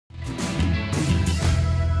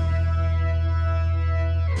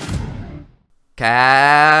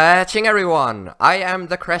Catching everyone! I am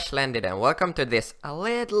TheCrashLanded and welcome to this a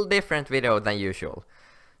little different video than usual.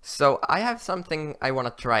 So I have something I want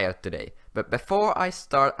to try out today, but before I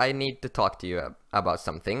start I need to talk to you about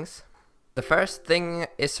some things. The first thing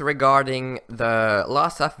is regarding the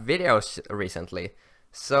loss of videos recently.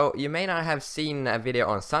 So you may not have seen a video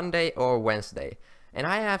on Sunday or Wednesday, and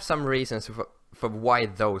I have some reasons for why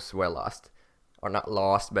those were lost. Or not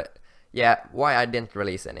lost, but yeah, why I didn't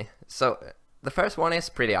release any. So the first one is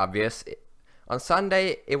pretty obvious. On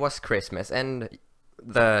Sunday it was Christmas and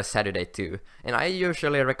the Saturday too, and I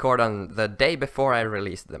usually record on the day before I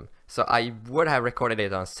release them. So I would have recorded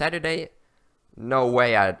it on Saturday. No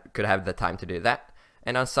way I could have the time to do that.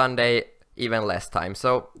 And on Sunday even less time,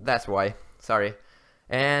 so that's why. Sorry.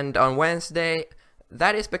 And on Wednesday,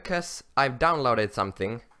 that is because I've downloaded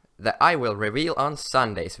something that I will reveal on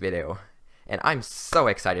Sunday's video. And I'm so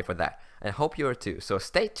excited for that. I hope you are too, so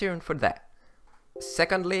stay tuned for that.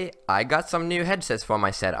 Secondly, I got some new headsets for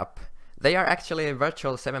my setup. They are actually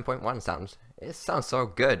virtual 7.1 sounds. It sounds so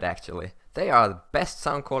good actually. They are the best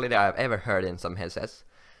sound quality I've ever heard in some headsets.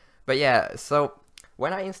 But yeah, so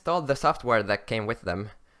when I installed the software that came with them,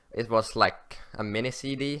 it was like a mini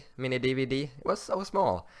CD, mini DVD. It was so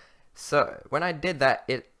small. So when I did that,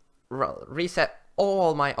 it reset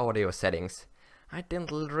all my audio settings. I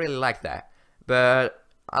didn't really like that, but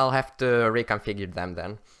I'll have to reconfigure them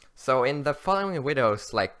then. So in the following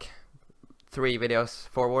videos, like 3 videos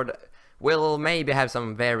forward, we'll maybe have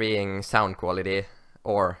some varying sound quality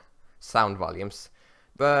or sound volumes,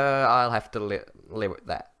 but I'll have to live with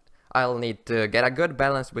that. I'll need to get a good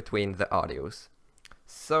balance between the audios.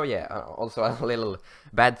 So yeah, also a little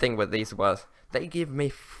bad thing with these was they give me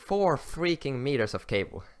 4 freaking meters of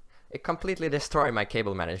cable. It completely destroyed my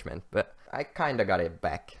cable management, but I kinda got it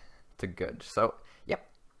back to good, so yep.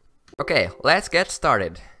 Okay, let's get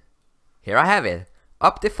started. Here I have it,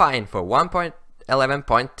 Optifine for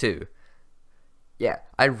 1.11.2. Yeah,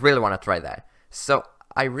 I really want to try that. So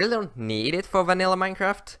I really don't need it for vanilla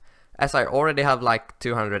Minecraft, as I already have like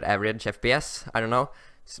 200 average FPS, I don't know.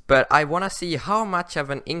 But I want to see how much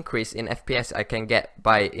of an increase in FPS I can get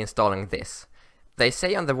by installing this. They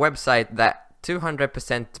say on the website that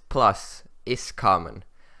 200% plus is common.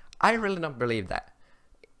 I really don't believe that.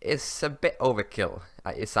 It's a bit overkill,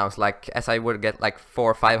 it sounds like, as I would get like 400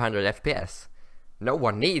 or 500 FPS. No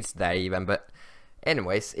one needs that even, but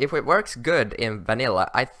anyways, if it works good in vanilla,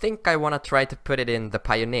 I think I want to try to put it in the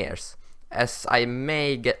Pioneers, as I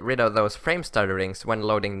may get rid of those frame stutterings when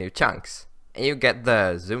loading new chunks. And you get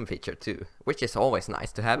the zoom feature too, which is always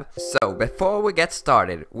nice to have. So before we get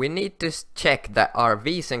started, we need to check that our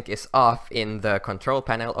VSync is off in the control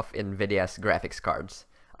panel of Nvidia's graphics cards.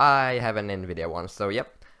 I have an Nvidia one, so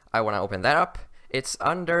yep, I want to open that up. It's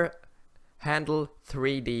under handle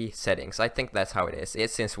 3D settings. I think that's how it is.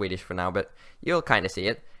 It's in Swedish for now, but you'll kind of see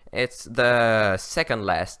it. It's the second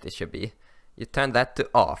last it should be. You turn that to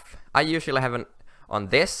off. I usually have it on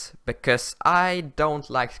this because I don't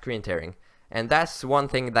like screen tearing. And that's one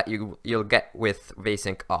thing that you'll get with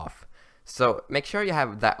VSync off. So make sure you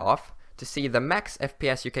have that off to see the max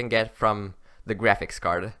FPS you can get from the graphics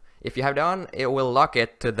card. If you have it on, it will lock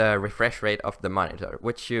it to the refresh rate of the monitor,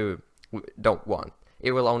 which you don't want.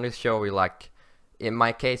 It will only show you, like, in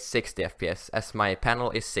my case, 60 FPS, as my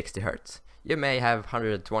panel is 60 Hz. You may have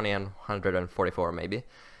 120 and 144 maybe.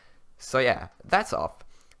 So yeah, that's off.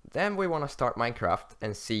 Then we want to start Minecraft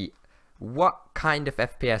and see what kind of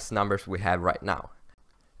FPS numbers we have right now.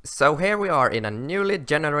 So here we are in a newly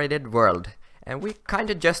generated world, and we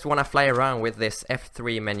kinda just wanna fly around with this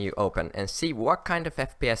F3 menu open and see what kind of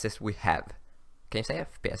FPSs we have. Can you say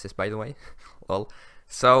FPSs, by the way? Well,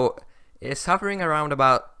 so it's hovering around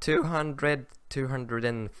about 200,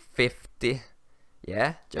 250.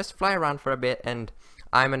 Yeah, just fly around for a bit, and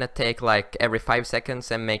I'm gonna take like every 5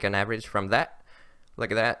 seconds and make an average from that.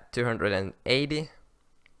 Look at that, 280.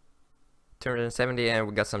 270, and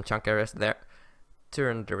we got some chunk errors there.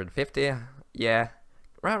 250, yeah,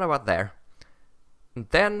 round about there. And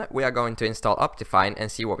then we are going to install Optifine and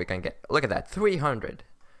see what we can get. Look at that, 300.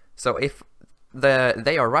 So if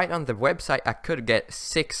they are right on the website, I could get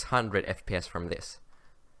 600 FPS from this.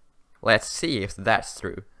 Let's see if that's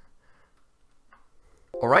true.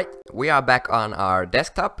 Alright, we are back on our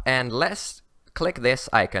desktop, and let's click this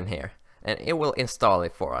icon here, and it will install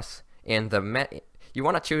it for us. In the you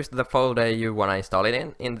want to choose the folder you want to install it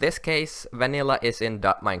in. In this case, vanilla is in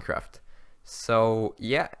 .minecraft. So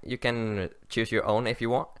yeah, you can choose your own if you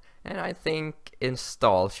want. And I think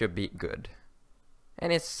install should be good.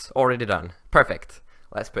 And it's already done. Perfect.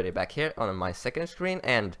 Let's put it back here on my second screen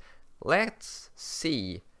and let's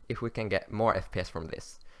see if we can get more FPS from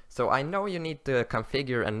this. So I know you need to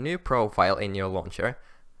configure a new profile in your launcher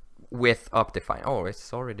with Optifine. Oh,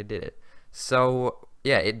 it's already did it. So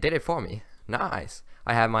yeah, it did it for me. Nice.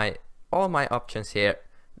 I have all my options here.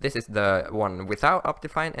 This is the one without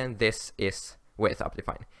Optifine, and this is with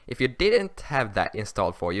Optifine. If you didn't have that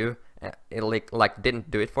installed for you, it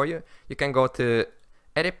didn't do it for you, you can go to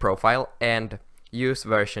edit profile and use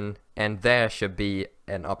version, and there should be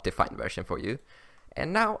an Optifine version for you.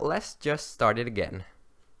 And now let's just start it again.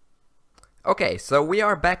 Okay, so we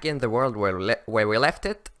are back in the world where we left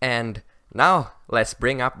it, and now let's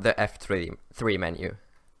bring up the F3 menu.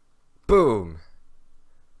 Boom!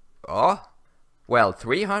 Oh, well,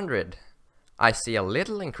 300. I see a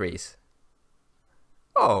little increase.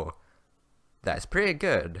 Oh, that's pretty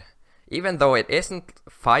good. Even though it isn't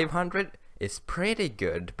 500, it's pretty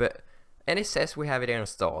good, and it says we have it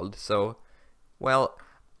installed, so, well,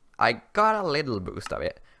 I got a little boost of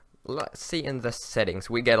it. Let's see in the settings,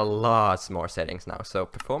 we get a lot more settings now. So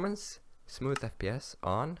performance, smooth FPS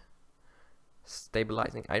on,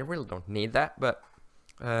 stabilizing, I really don't need that, but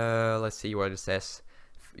let's see what it says.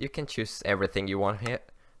 You can choose everything you want here.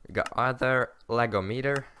 We got other,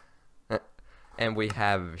 lagometer, and we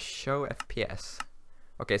have show FPS.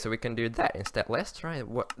 Okay, so we can do that instead. Let's try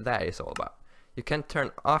what that is all about. You can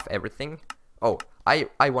turn off everything. Oh, I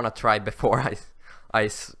want to try before I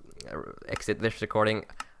exit this recording.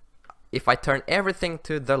 If I turn everything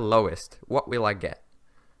to the lowest, what will I get?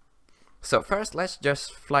 So first, let's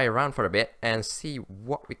just fly around for a bit and see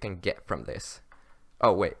what we can get from this.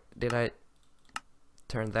 Oh wait, did I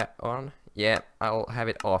turn that on? Yeah, I'll have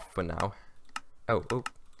it off for now. Oh,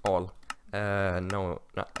 all. No,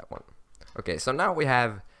 not that one. Okay, so now we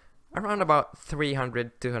have around about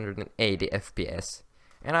 280 FPS.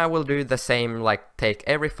 And I will do the same, like take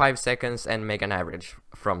every 5 seconds and make an average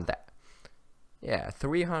from that. Yeah,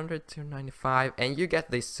 300 to 95, and you get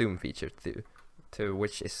this zoom feature too,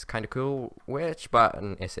 which is kind of cool. Which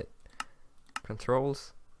button is it?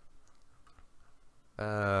 Controls.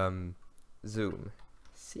 Zoom.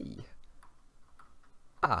 C.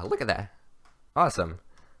 Ah, look at that. Awesome.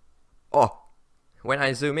 Oh, when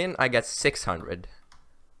I zoom in, I get 600,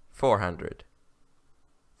 400.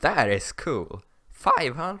 That is cool.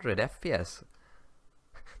 500 FPS.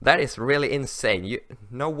 That is really insane.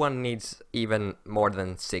 No one needs even more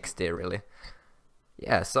than 60 really.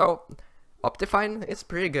 Yeah, so Optifine is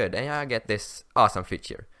pretty good, and I get this awesome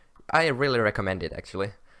feature. I really recommend it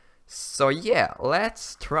actually. So yeah,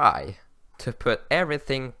 let's try to put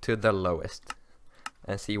everything to the lowest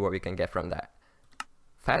and see what we can get from that.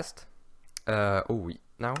 Fast. Oh,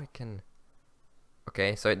 now we can.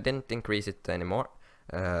 Okay, so it didn't increase it anymore.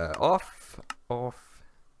 Off.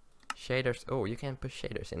 Shaders. Oh, you can put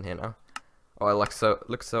shaders in here now. Oh, it looks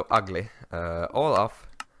so ugly. All off.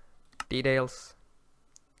 Details.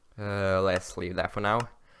 Let's leave that for now.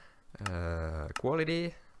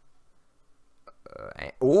 Quality.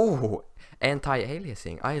 Oh,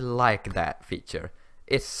 anti-aliasing. I like that feature.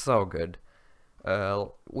 It's so good.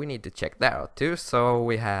 We need to check that out too. So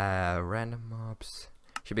we have random mobs.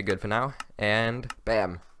 Should be good for now. And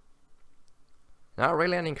bam. Not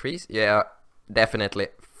really an increase. Yeah, definitely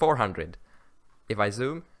 400. If I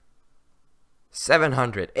zoom,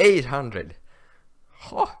 700, 800.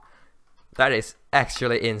 Oh, that is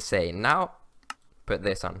actually insane. Now put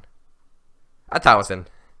this on 1,000.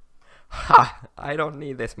 Ha! I don't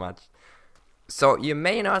need this much. So you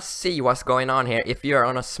may not see what's going on here if you're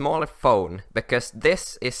on a smaller phone, because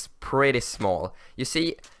this is pretty small. You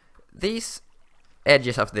see, these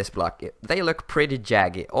edges of this block, they look pretty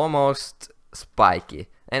jaggy, almost spiky,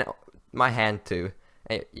 and my hand too.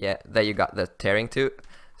 Yeah, there you got the tearing too.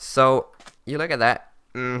 So you look at that,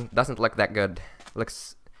 doesn't look that good.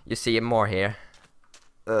 You see more here.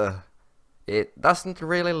 It doesn't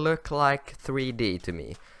really look like 3D to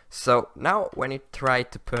me. So now when you try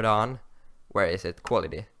to put on, where is it?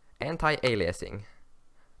 Quality. Anti-aliasing.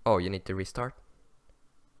 Oh, you need to restart?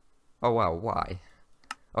 Oh wow, why?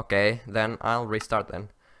 Okay, then I'll restart then.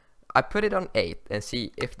 I put it on 8 and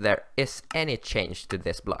see if there is any change to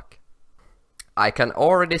this block. I can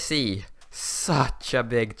already see such a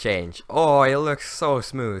big change. Oh, it looks so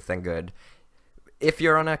smooth and good. If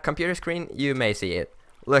you're on a computer screen, you may see it.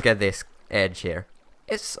 Look at this edge here.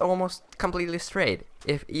 It's almost completely straight,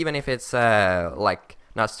 even if it's like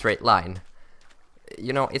not straight line.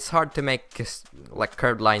 You know, it's hard to make like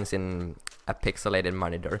curved lines in a pixelated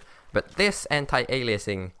monitor, but this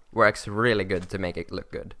anti-aliasing works really good to make it look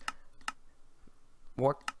good.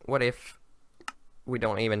 What if we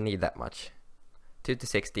don't even need that much? 2 to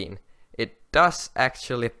 16. It does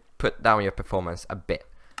actually put down your performance a bit,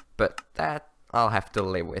 but that I'll have to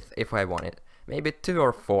live with if I want it. maybe 2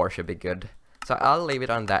 or 4 should be good. So I'll leave it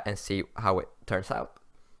on that and see how it turns out.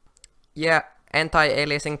 Yeah,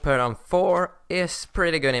 anti-aliasing put on 4 is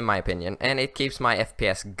pretty good in my opinion, and it keeps my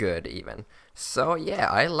FPS good even. So yeah,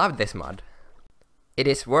 I love this mod. It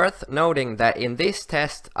is worth noting that in this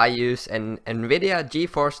test I use an NVIDIA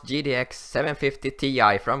GeForce GTX 750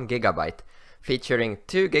 Ti from Gigabyte, featuring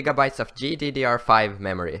 2 GB of GDDR5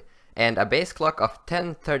 memory, and a base clock of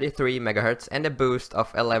 1033 MHz and a boost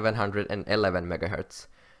of 1111 MHz.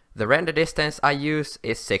 The render distance I use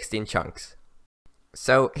is 16 chunks.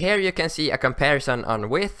 So here you can see a comparison on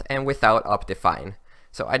with and without Optifine.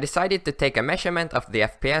 So I decided to take a measurement of the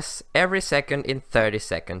FPS every second in 30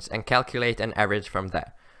 seconds and calculate an average from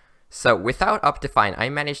that. So without Optifine I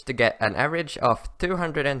managed to get an average of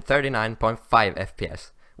 239.5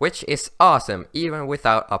 FPS, which is awesome even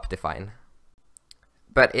without Optifine.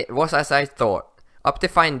 But it was as I thought.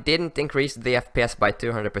 Optifine didn't increase the FPS by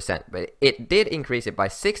 200%, but it did increase it by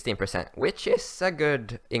 16%, which is a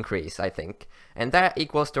good increase, I think. And that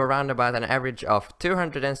equals to around about an average of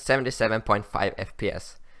 277.5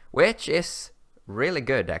 FPS, which is really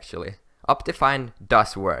good actually. Optifine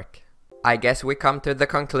does work. I guess we come to the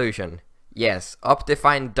conclusion. Yes,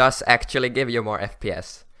 Optifine does actually give you more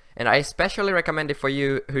FPS. And I especially recommend it for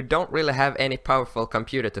you who don't really have any powerful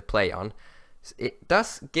computer to play on. It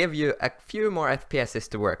does give you a few more FPSs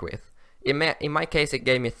to work with. In my case it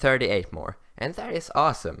gave me 38 more, and that is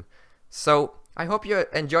awesome. So I hope you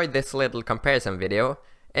enjoyed this little comparison video,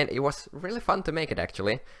 and it was really fun to make it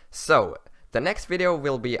actually. So the next video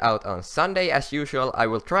will be out on Sunday as usual. I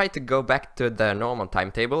will try to go back to the normal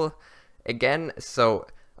timetable again, so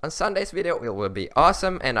on Sunday's video it will be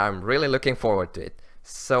awesome and I'm really looking forward to it.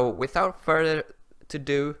 So without further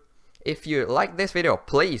ado, if you like this video,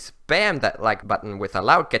 please spam that like button with a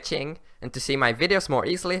loud ka-ching, and to see my videos more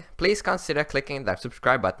easily, please consider clicking that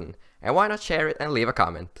subscribe button, and why not share it and leave a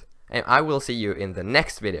comment. And I will see you in the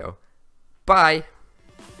next video. Bye!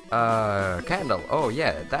 Candle, oh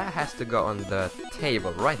yeah, that has to go on the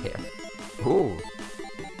table right here. Ooh,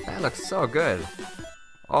 that looks so good.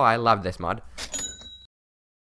 Oh, I love this mod.